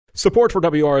Support for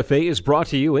WRFA is brought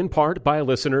to you in part by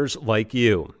listeners like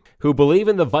you, who believe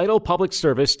in the vital public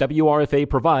service WRFA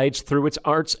provides through its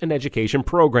arts and education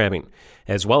programming,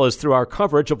 as well as through our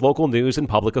coverage of local news and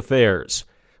public affairs.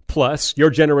 Plus,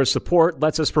 your generous support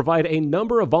lets us provide a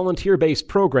number of volunteer-based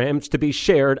programs to be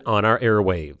shared on our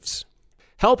airwaves.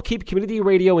 Help keep community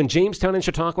radio in Jamestown and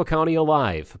Chautauqua County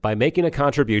alive by making a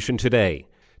contribution today.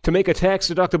 To make a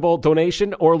tax-deductible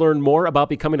donation or learn more about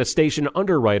becoming a station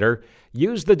underwriter,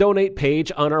 use the donate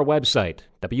page on our website,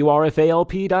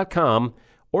 wrfalp.com,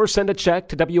 or send a check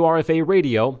to WRFA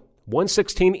Radio,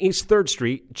 116 East 3rd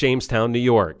Street, Jamestown, New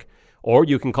York. Or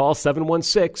you can call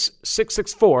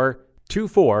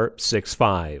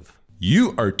 716-664-2465.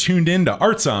 You are tuned in to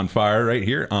Arts on Fire right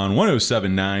here on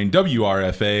 107.9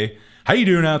 WRFA. How you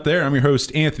doing out there? I'm your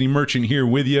host, Anthony Merchant, here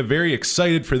with you. Very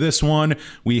excited for this one.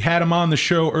 We had him on the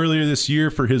show earlier this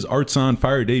year for his Arts on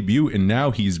Fire debut, and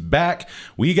now he's back.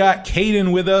 We got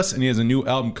KDYN with us, and he has a new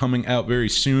album coming out very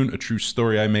soon, A True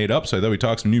Story I Made Up. So I thought we'd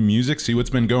talk some new music, see what's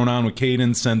been going on with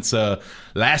KDYN since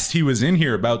last he was in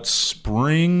here, about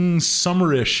spring,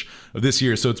 summerish of this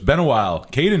year. So it's been a while.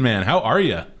 KDYN, man, how are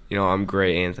you? You know, I'm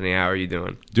great, Anthony. How are you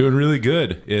doing? Doing really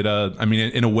good. I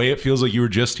mean, in a way, it feels like you were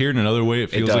just here, and in another way, it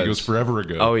feels like it was forever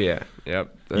ago. Oh, yeah.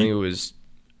 Yep. I think it was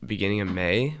beginning of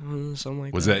May, something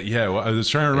like that. Was that? Yeah. Well, I was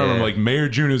trying to remember, like May or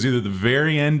June. It was either the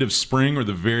very end of spring or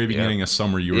the very beginning of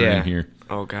summer you were in here.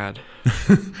 Oh, God.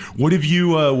 What have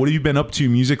you been up to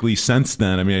musically since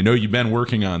then? I mean, I know you've been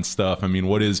working on stuff. I mean,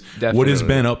 what has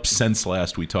been up since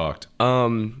last we talked?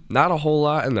 Not a whole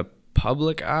lot in the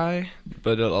public eye,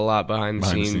 but a lot behind the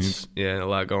scenes. Yeah, a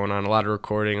lot going on, a lot of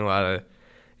recording, a lot of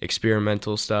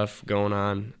experimental stuff going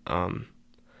on.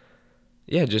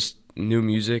 Just new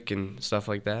music and stuff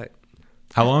like that.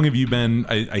 How long have you been?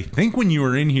 I think when you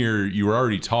were in here, you were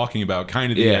already talking about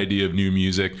kind of the idea of new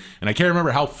music, and I can't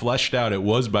remember how fleshed out it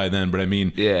was by then, but I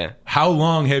mean, how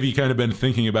long have you kind of been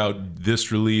thinking about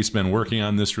this release, been working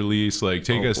on this release? Like,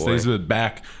 take us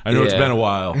back. I know it's been a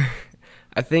while.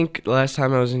 I think the last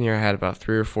time I was in here, I had about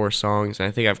 3 or 4 songs, and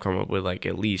I think I've come up with like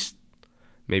at least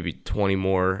maybe 20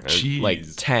 more, like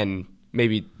 10,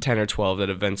 maybe 10 or 12 that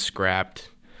have been scrapped.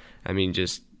 I mean,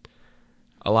 just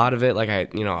a lot of it, like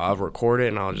I'll record it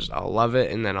and I'll love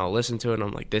it, and then I'll listen to it and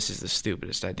I'm like, this is the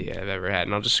stupidest idea I've ever had,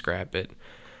 and I'll just scrap it.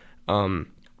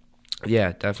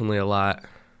 Definitely a lot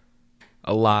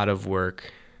of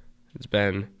work. It's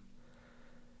been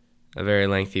a very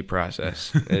lengthy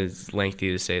process. It's lengthy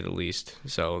to say the least.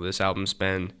 So this album's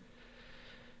been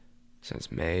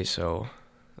since May, so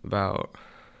about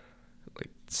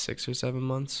like 6 or 7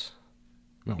 months.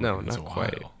 No, not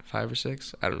quite. 5 or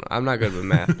 6. I don't know. I'm not good with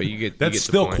math, but you get. That's you get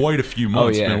still quite a few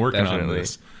months. Been working definitely. on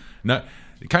this. Not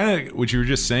kind of what you were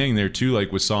just saying there too.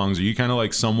 Like with songs, are you kind of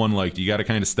like someone like you got to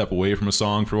kind of step away from a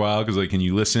song for a while because like can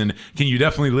you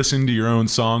definitely listen to your own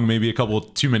song maybe a couple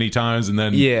too many times and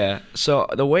then So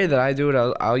the way that I do it,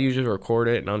 I'll usually record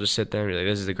it and I'll just sit there and be like,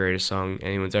 this is the greatest song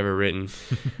anyone's ever written,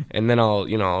 and then I'll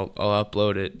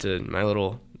upload it to my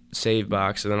little save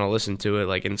box, and then I'll listen to it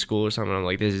like in school or something. I'm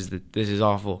like, this is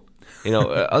awful.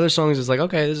 Other songs it's like,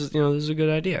 okay, this is a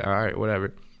good idea. All right,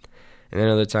 whatever. And then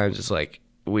other times it's like,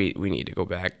 we need to go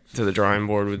back to the drawing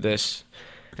board with this.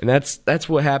 And that's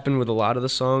what happened with a lot of the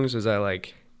songs is I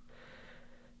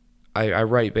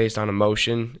write based on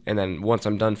emotion, and then once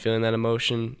I'm done feeling that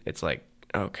emotion, it's like,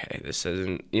 okay, this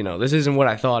isn't what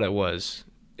I thought it was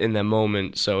in that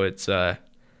moment. So it's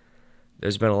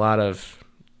there's been a lot of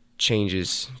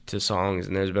changes to songs,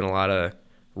 and there's been a lot of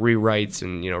rewrites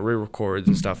and re-records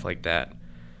and stuff like that.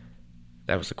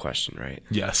 That was the question, right?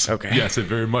 Yes. Okay. Yes, it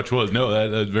very much was. No,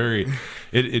 that's very.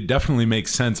 It definitely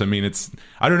makes sense. I mean,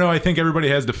 I don't know. I think everybody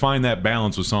has to find that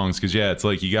balance with songs because it's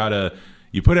like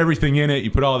you put everything in it,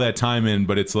 you put all that time in,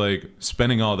 but it's like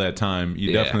spending all that time.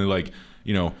 You definitely like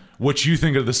what you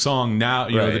think of the song now,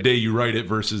 the day you write it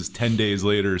versus 10 days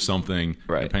later or something.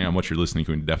 Right. Depending on what you're listening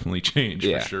to, can definitely change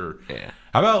for sure. Yeah.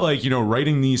 How about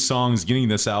writing these songs, getting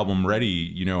this album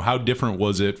ready? How different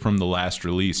was it from the last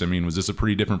release? I mean, was this a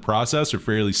pretty different process or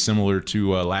fairly similar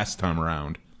to last time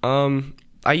around?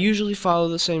 I usually follow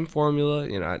the same formula.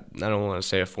 I don't want to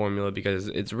say a formula because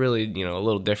it's really a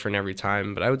little different every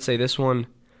time. But I would say this one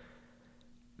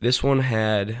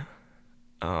had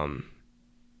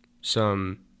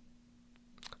some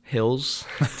hills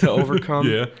to overcome.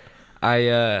 Yeah.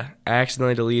 I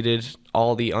accidentally deleted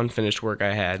all the unfinished work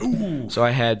I had. Ooh. So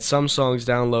I had some songs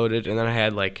downloaded, and then I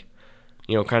had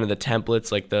kind of the templates,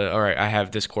 like I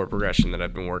have this chord progression that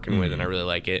I've been working with, and I really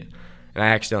like it. And I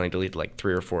accidentally deleted like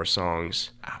 3 or 4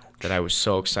 songs that I was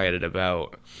so excited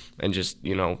about, and just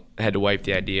had to wipe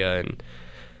the idea.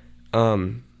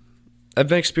 And I've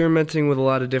been experimenting with a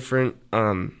lot of different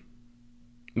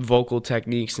vocal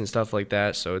techniques and stuff like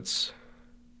that, so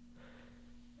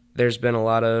there's been a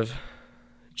lot of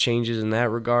changes in that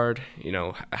regard, you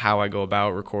know, how I go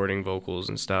about recording vocals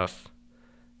and stuff.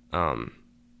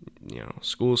 You know,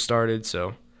 school started,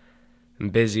 so I'm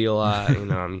busy a lot, you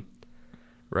know, I'm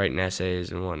writing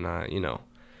essays and whatnot, you know.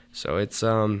 So it's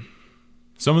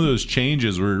some of those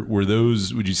changes were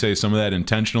those, would you say some of that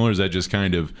intentional, or is that just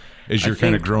kind of as you're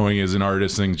kind of growing as an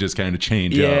artist, things just kind of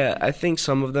change up? Yeah, I think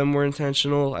some of them were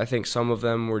intentional. I think some of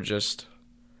them were just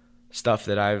stuff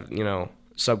that I've, you know,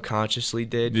 subconsciously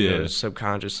did. Yeah. You know,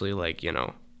 subconsciously, like, you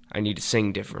know, I need to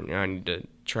sing different. You know, I need to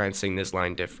try and sing this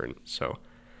line different. So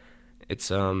it's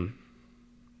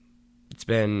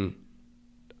been,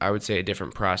 I would say, a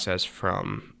different process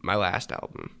from my last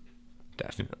album,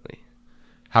 definitely.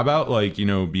 How about, like, you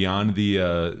know, beyond the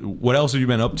what else have you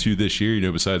been up to this year, you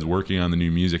know, besides working on the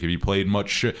new music? Have you played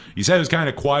much you said it was kind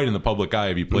of quiet in the public eye.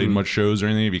 Have you played much shows or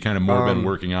anything? Have you kind of more been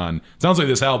working on, sounds like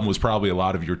this album was probably a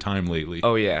lot of your time lately.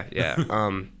 Oh yeah.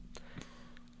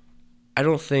 I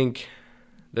don't think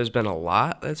there's been a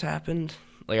lot that's happened.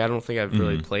 Like, I don't think I've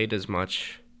really played as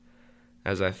much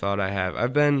as I thought I have. I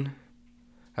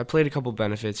played a couple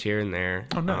benefits here and there.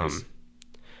 Oh, nice.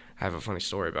 I have a funny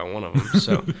story about one of them.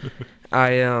 So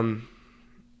I've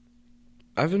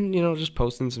been, you know, just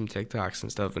posting some TikToks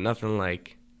and stuff, but nothing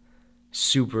like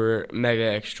super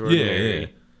mega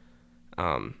extraordinary.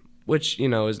 Yeah. Which, you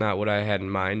know, is not what I had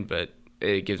in mind, but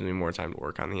it gives me more time to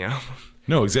work on the album.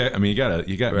 No, exactly. I mean, you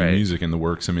got new music in the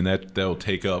works. I mean, they'll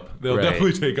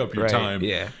definitely take up your time.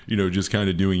 Yeah. You know, just kind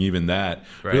of doing even that.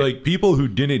 Right. But like, people who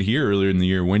didn't hear earlier in the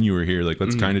year when you were here, like,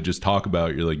 let's kind of just talk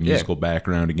about your like musical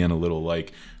background again a little.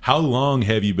 Like, how long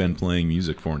have you been playing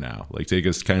music for now? Like, take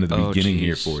us kind of the beginning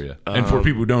here for you. And for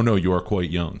people who don't know, you are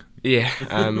quite young. Yeah,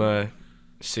 I'm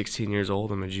 16 years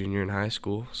old. I'm a junior in high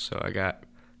school, so I got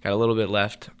a little bit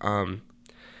left. I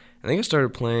think I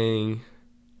started playing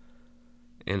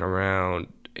in around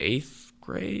 8th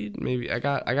grade, maybe. I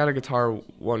got a guitar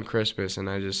one Christmas, and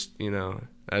I just, you know,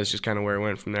 that was just kind of where it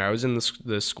went from there. I was in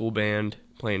the school band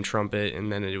playing trumpet,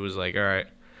 and then it was like, all right,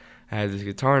 I have this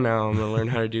guitar now, I'm gonna learn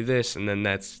how to do this. And then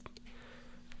that's,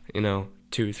 you know,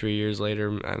 2 or 3 years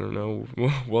later, I don't know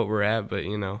what we're at, but,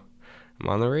 you know, I'm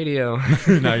on the radio.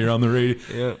 Now you're on the radio.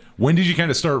 Yeah. When did you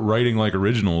kind of start writing like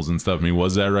originals and stuff? I mean,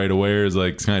 was that right away, or is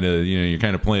like kind of, you know, you're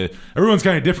kind of playing? Everyone's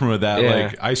kind of different with that. Yeah.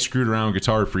 Like, I screwed around with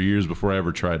guitar for years before I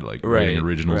ever tried like writing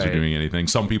originals or doing anything.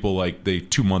 Some people, like,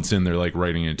 2 months in, they're like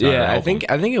writing an entire album.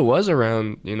 I think it was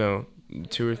around, you know,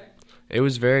 it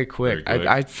was very quick.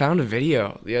 I found a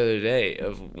video the other day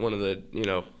of one of the, you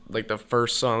know, like the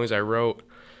first songs I wrote,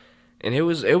 and it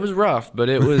was rough, but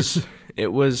it was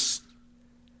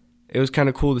it was kind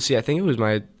of cool to see. I think it was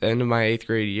my end of my 8th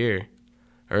grade year,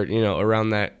 or, you know, around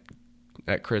that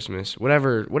Christmas,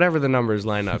 whatever the numbers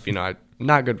line up. You know, I'm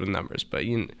not good with numbers, but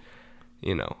you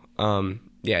know,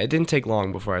 yeah, it didn't take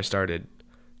long before I started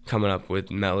coming up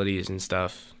with melodies and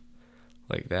stuff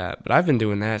like that. But I've been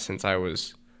doing that since I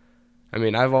was. I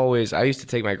mean, I used to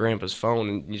take my grandpa's phone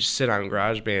and you just sit on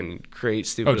GarageBand and create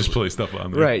stupid. Oh, just play stuff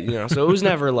on there. Right, you know. So it was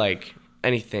never like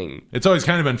anything. It's always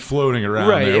kind of been floating around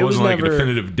there. It wasn't like a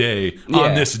definitive day.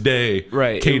 On this day,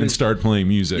 Caden started playing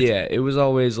music. Yeah, it was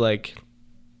always like,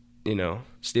 you know,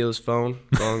 steal his phone,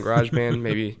 go on GarageBand,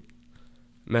 maybe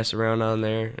mess around on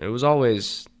there. It was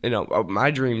always, you know,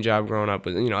 my dream job growing up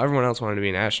was, you know, everyone else wanted to be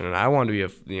an astronaut. I wanted to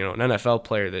be an NFL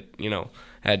player that, you know,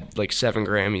 had like 7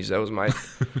 Grammys. That was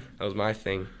my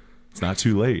thing. It's not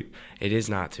too late. It is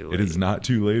not too late. It is not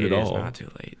too late at all. It is not too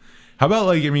late. How about,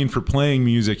 like, I mean, for playing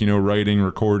music, you know, writing,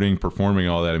 recording, performing,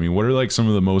 all that, I mean, what are, like, some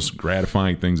of the most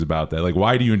gratifying things about that? Like,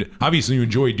 why do you, obviously you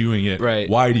enjoy doing it. Right.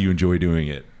 Why do you enjoy doing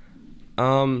it?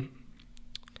 I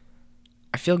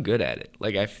feel good at it.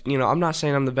 Like, I'm not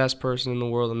saying I'm the best person in the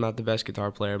world. I'm not the best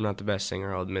guitar player. I'm not the best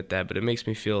singer. I'll admit that. But it makes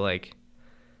me feel like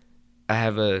I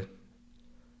have I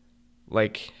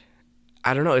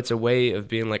don't know. It's a way of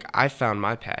being like, I found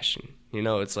my passion. You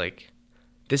know, it's like,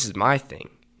 this is my thing.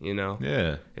 You know?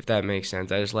 Yeah. If that makes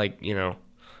sense. I just like, you know,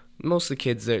 most of the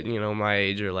kids that, you know, my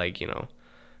age are like, you know,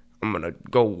 I'm going to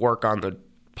go work on the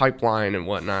pipeline and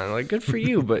whatnot. I'm like, good for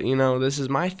you, but, you know, this is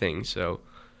my thing. So,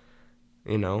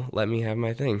 you know, let me have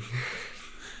my thing.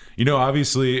 You know,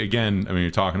 obviously, again, I mean,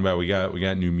 you're talking about we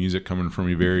got new music coming from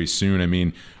you very soon. I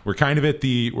mean, we're at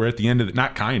the end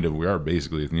of we are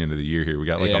basically at the end of the year here. We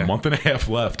got like a month and a half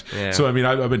left. Yeah. So, I mean,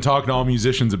 I've been talking to all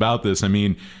musicians about this. I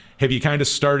mean, have you kind of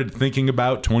started thinking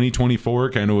about 2024,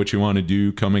 kind of what you want to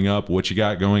do coming up, what you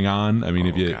got going on? I mean,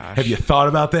 have you thought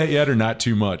about that yet, or not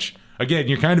too much? Again,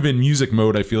 you're kind of in music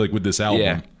mode, I feel like, with this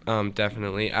album. Yeah,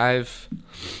 definitely. I've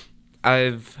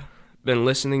I've been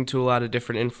listening to a lot of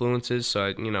different influences,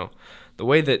 so the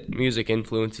way that music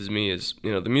influences me is,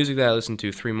 the music that I listened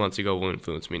to 3 months ago will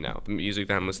influence me now. The music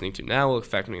that I'm listening to now will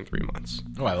affect me in 3 months.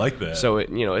 Oh, I like that. So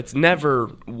it's never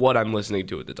what I'm listening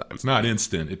to at the time. It's not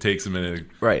instant. It takes a minute.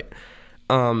 Right.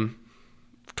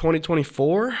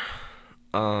 2024,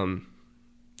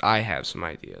 I have some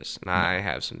ideas, and I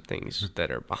have some things that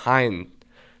are behind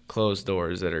closed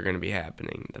doors that are going to be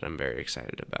happening that I'm very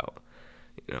excited about.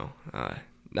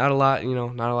 Not a lot,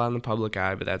 not a lot in the public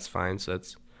eye, but that's fine. So I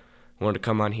wanted to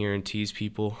come on here and tease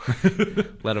people,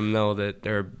 let them know that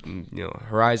their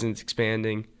horizons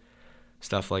expanding,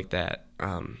 stuff like that.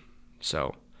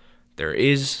 So there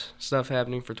is stuff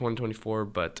happening for 2024,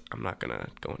 but I'm not gonna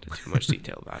go into too much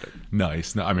detail about it.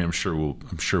 Nice. No, I mean, I'm sure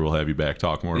we'll have you back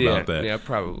talk more about that. Yeah,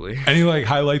 probably. Any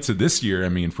highlights of this year? I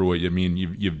mean, for what you mean,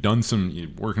 you've done you're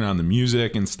working on the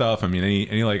music and stuff. I mean,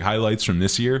 any highlights from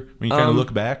this year when you kind of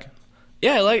look back?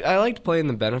 Yeah, I liked playing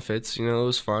the benefits. It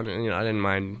was fun, and I didn't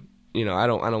mind. I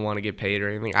don't want to get paid or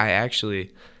anything. I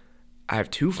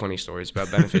have two funny stories about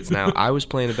benefits now. I was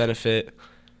playing a benefit.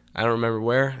 I don't remember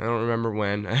where. I don't remember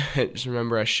when. I just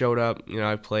remember I showed up.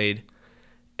 I played,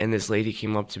 and this lady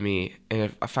came up to me,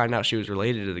 and I found out she was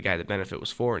related to the guy the benefit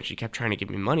was for, and she kept trying to give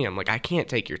me money. I'm like, I can't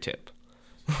take your tip.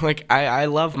 I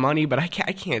love money, but I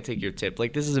can't take your tip.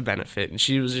 This is a benefit. And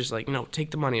she was just like, no,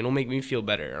 take the money. It'll make me feel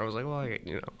better. And I was like, well,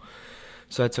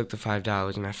 So I took the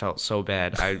 $5, and I felt so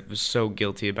bad. I was so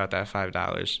guilty about that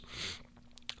 $5.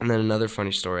 And then another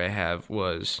funny story I have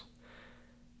was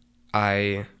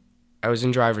I was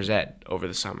in driver's ed over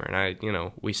the summer,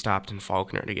 and we stopped in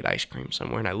Faulkner to get ice cream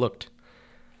somewhere, and I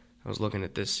was looking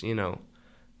at this,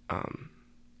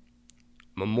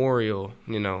 memorial,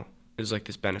 it was like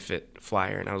this benefit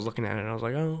flyer, and I was looking at it, and I was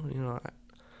like,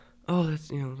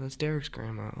 that's Derek's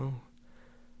grandma. Oh,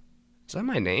 is that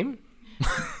my name?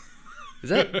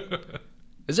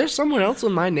 Is there someone else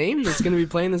with my name that's going to be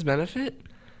playing this benefit?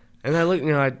 And I looked,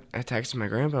 I texted my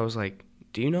grandpa. I was like,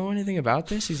 do you know anything about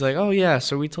this? He's like, oh, yeah,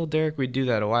 so we told Derek we'd do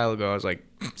that a while ago. I was like,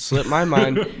 slipped my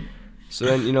mind. So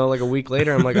then, a week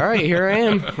later, I'm like, all right, here I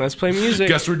am. Let's play music.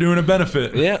 Guess we're doing a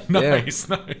benefit. Yeah. Nice.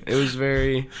 It was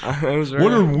very...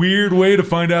 What a weird way to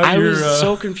find out I was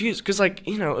so confused because,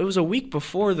 it was a week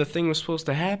before the thing was supposed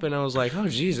to happen. I was like, oh,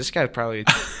 geez, this guy probably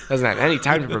doesn't have any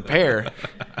time to prepare.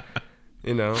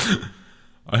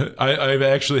 I've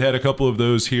actually had a couple of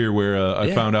those here where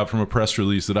I found out from a press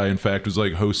release that I, in fact, was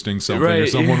hosting something, or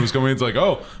someone was coming. It's like,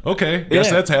 oh, okay, guess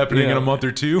that's happening in a month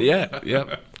or two.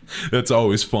 Yeah. That's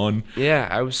always fun. Yeah,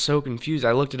 I was so confused.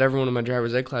 I looked at everyone in my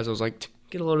driver's ed class. I was like,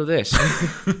 get a load of this.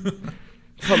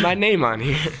 Put my name on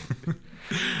here.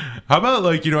 How about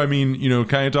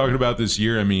kind of talking about this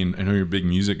year? I mean, I know you're a big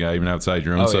music guy, even outside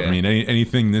your own stuff. Yeah. I mean,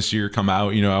 anything this year come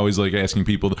out? I always like asking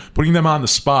people, putting them on the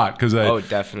spot because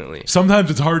definitely.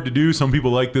 Sometimes it's hard to do. Some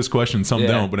people like this question, some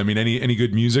don't. But I mean, any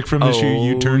good music from this year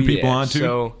you turn people on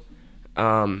to?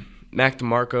 So, Mac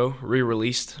DeMarco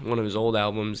re-released one of his old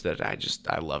albums that I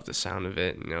love the sound of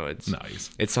it. It's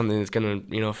nice. It's something that's gonna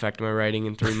affect my writing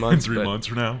in 3 months. 3 months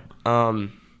from now.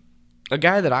 A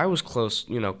guy that I was close,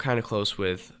 kind of close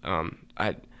with. I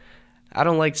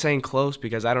don't like saying close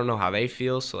because I don't know how they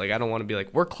feel. So I don't want to be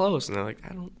like we're close, and they're like I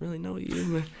don't really know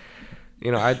you.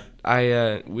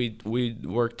 We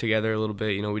worked together a little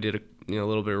bit. We did a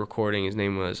little bit of recording. His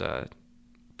name was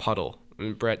Puddle.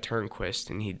 Brett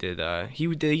Turnquist, and he did the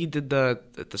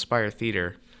Spire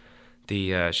Theater,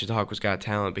 the Chautauqua's Got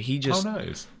Talent, but he just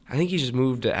nice. I think he just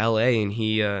moved to L.A. and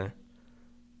he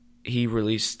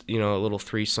released a little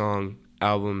 3-song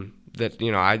album that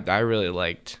I really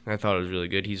liked. I thought it was really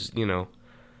good. He's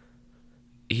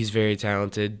he's very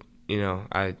talented.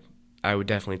 I would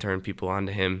definitely turn people on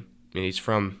to him. I mean, I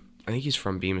think he's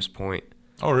from Bemis Point.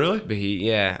 Oh really? But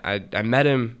I met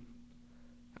him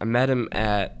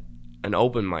at an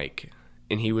open mic,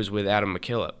 and he was with Adam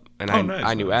McKillop, and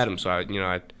I knew Adam, so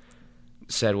I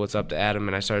said what's up to Adam,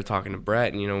 and I started talking to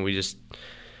Brett, and we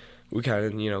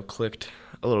kind of clicked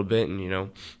a little bit, and I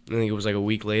think it was like a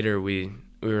week later we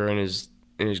were in his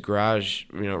garage,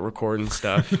 recording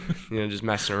stuff, just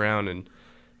messing around, and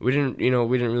we didn't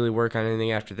really work on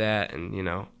anything after that,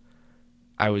 and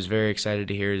I was very excited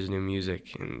to hear his new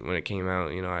music, and when it came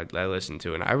out, I listened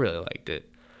to it, and I really liked it.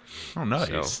 Oh, nice.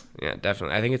 So, yeah,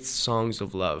 definitely. I think it's Songs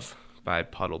of Love by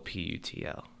Puddle,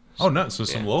 P-U-T-L. So, nice. So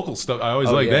some local stuff. I always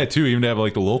like that, too, even to have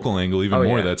the local angle even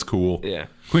more. That's cool. Yeah.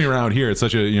 Clean around here, it's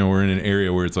such a, we're in an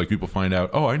area where it's people find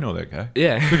out, oh, I know that guy.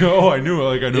 Yeah. Oh, I know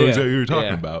exactly who you're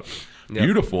talking about. Yep.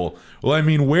 Beautiful. Well, I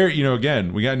mean, where,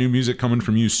 again, we got new music coming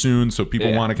from you soon, so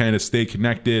people want to kind of stay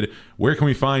connected. Where can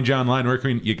we find you online?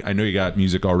 I know you got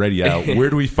music already out. Where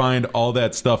do we find all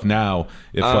that stuff now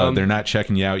if they're not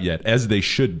checking you out yet, as they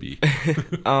should be?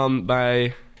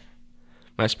 My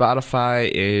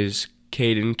Spotify is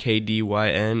KDYN,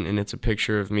 KDYN, and it's a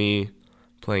picture of me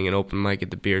playing an open mic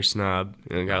at the Beer Snob,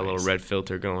 and I got a little red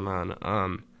filter going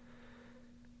on.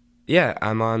 Yeah,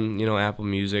 I'm on, Apple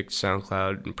Music,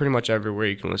 SoundCloud, and pretty much everywhere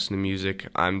you can listen to music.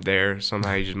 I'm there.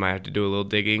 Somehow you just might have to do a little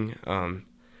digging. I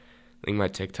think my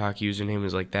TikTok username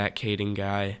is like that KDYN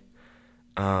guy.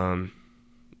 I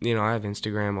have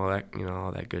Instagram,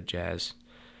 all that good jazz.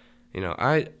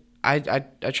 I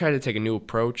try to take a new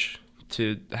approach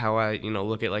to how I,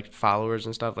 look at like followers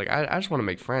and stuff. Like I just want to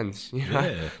make friends.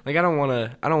 Yeah. Like I don't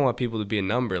want people to be a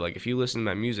number. Like if you listen to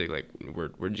my music, like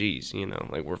we're G's,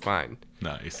 like we're fine.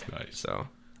 Nice. So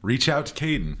reach out to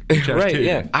Caden. Right,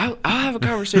 yeah. I'll have a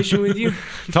conversation with you.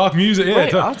 Talk music. Yeah,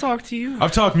 right, I'll talk to you.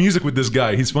 I've talked music with this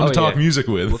guy. He's fun to talk music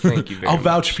with. Well, thank you very I'll much.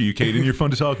 vouch for you, Caden. You're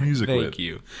fun to talk music with. Thank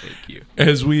you.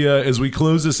 As we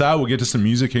close this out, we'll get to some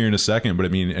music here in a second. But I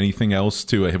mean, anything else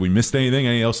to have we missed anything?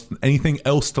 Anything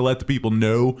else to let the people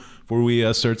know before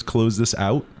we start to close this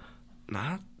out?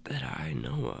 Not that I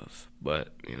know of, but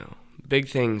big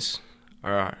things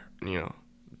are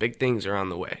big things are on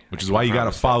the way. Which is why you got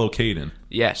to follow Caden.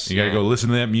 Yes. You got to go listen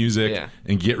to that music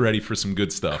and get ready for some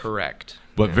good stuff. Correct.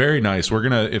 But very nice. We're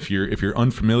gonna, if you're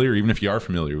unfamiliar, even if you are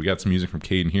familiar, we got some music from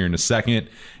Caden here in a second.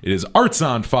 It is Arts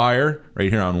on Fire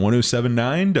right here on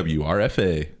 107.9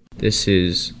 WRFA. This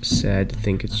is Sad to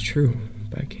Think It's True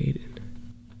by Caden.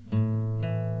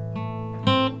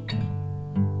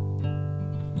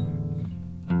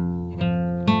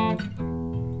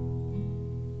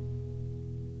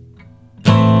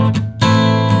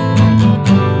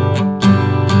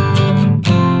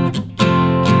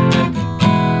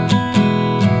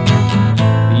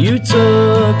 You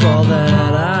took all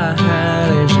that I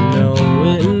had, and you know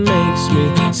it makes me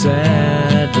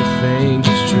sad to think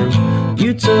it's true.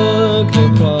 You took the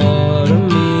part of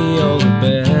me, all the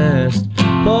best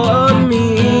part of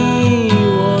me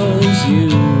was you.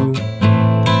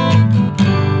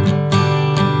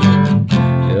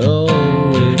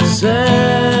 Oh, it's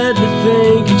sad to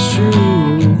think it's true.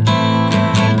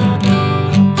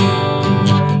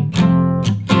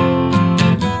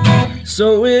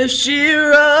 So if she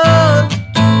runs,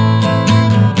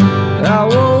 I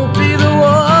won't be the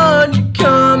one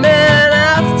coming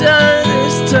after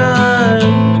this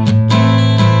time.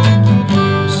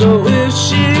 So if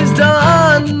she's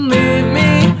done, leave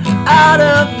me out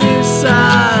of this.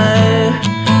 I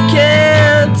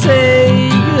can't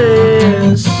take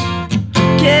this,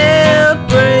 can't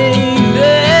break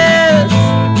this.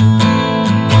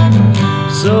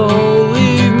 So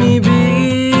leave me be.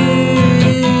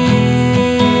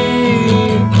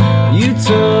 You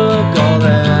took all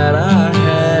that I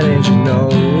had, and you know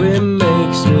it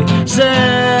makes me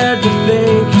sad to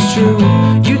think it's true.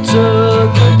 You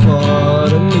took a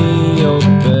part of me, oh,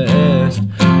 the best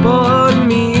part of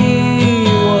me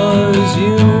was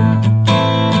you.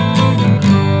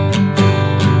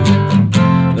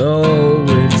 Oh,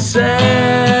 it's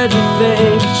sad to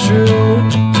think it's true.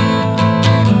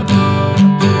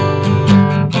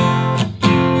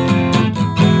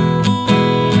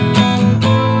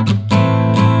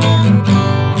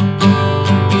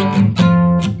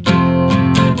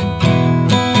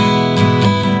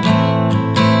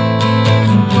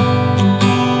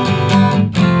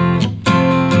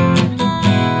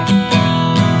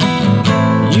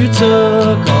 You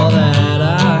took all that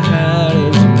I had,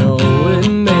 and you know it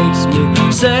makes me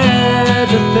sad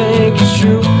to think it's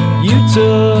true. You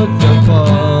took the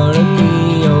part of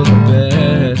me, oh, the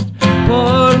best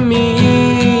part of me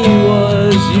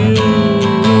was you.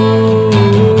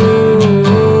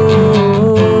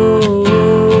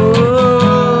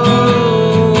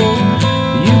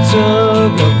 You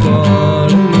took a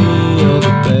part of me, oh,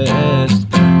 the best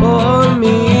part of me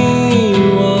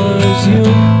was you.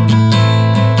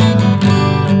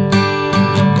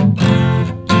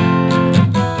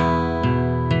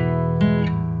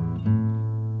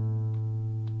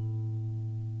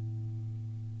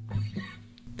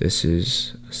 This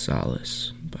is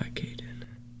Solace by Caden.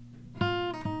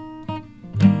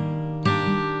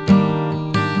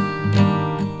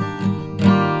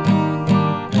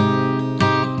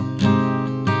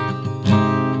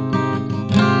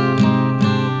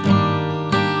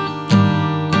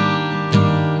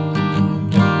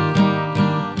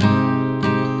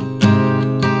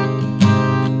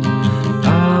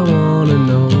 I wanna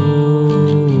know,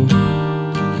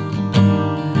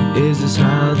 is this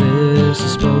how this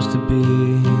is supposed to be?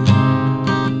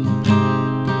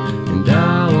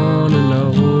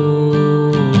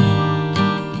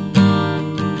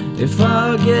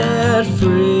 never get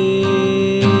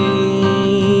free.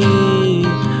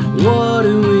 What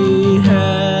do we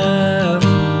have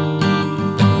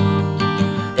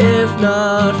if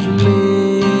not for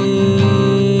me?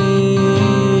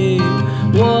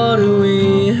 What do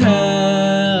we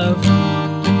have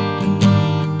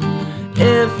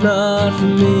if not for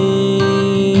me?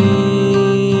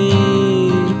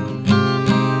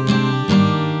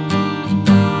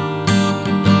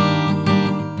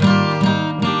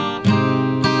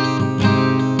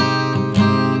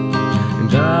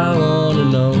 And I wanna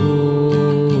know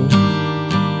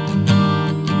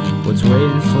what's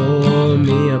waiting for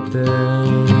me up there.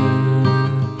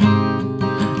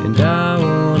 And I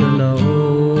wanna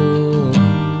know,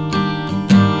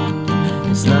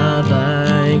 it's not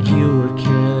like you would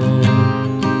care.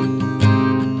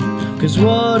 'Cause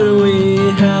what do we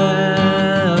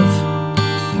have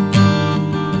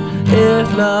if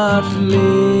not for me?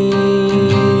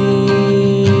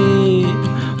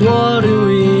 What do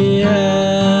we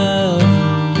have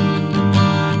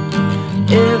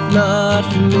if not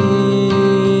for me?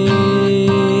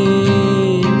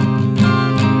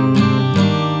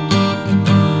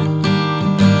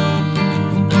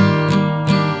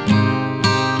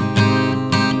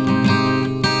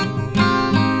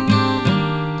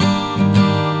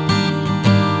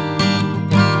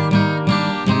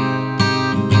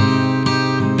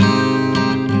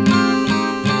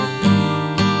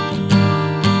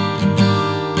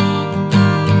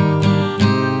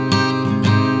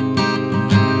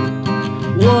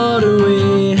 What do we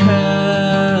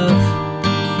have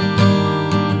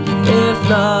if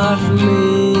not for me?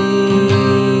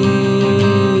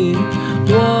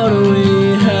 What do we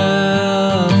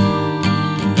have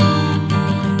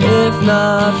if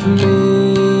not for me?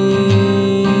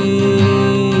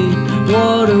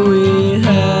 What do we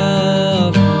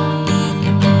have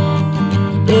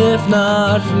if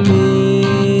not for me?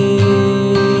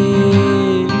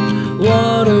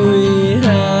 What do we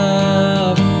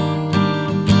have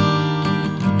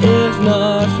if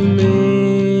not for me?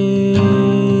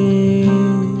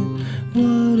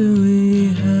 What do we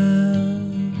have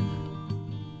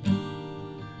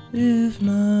if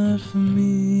not for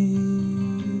me?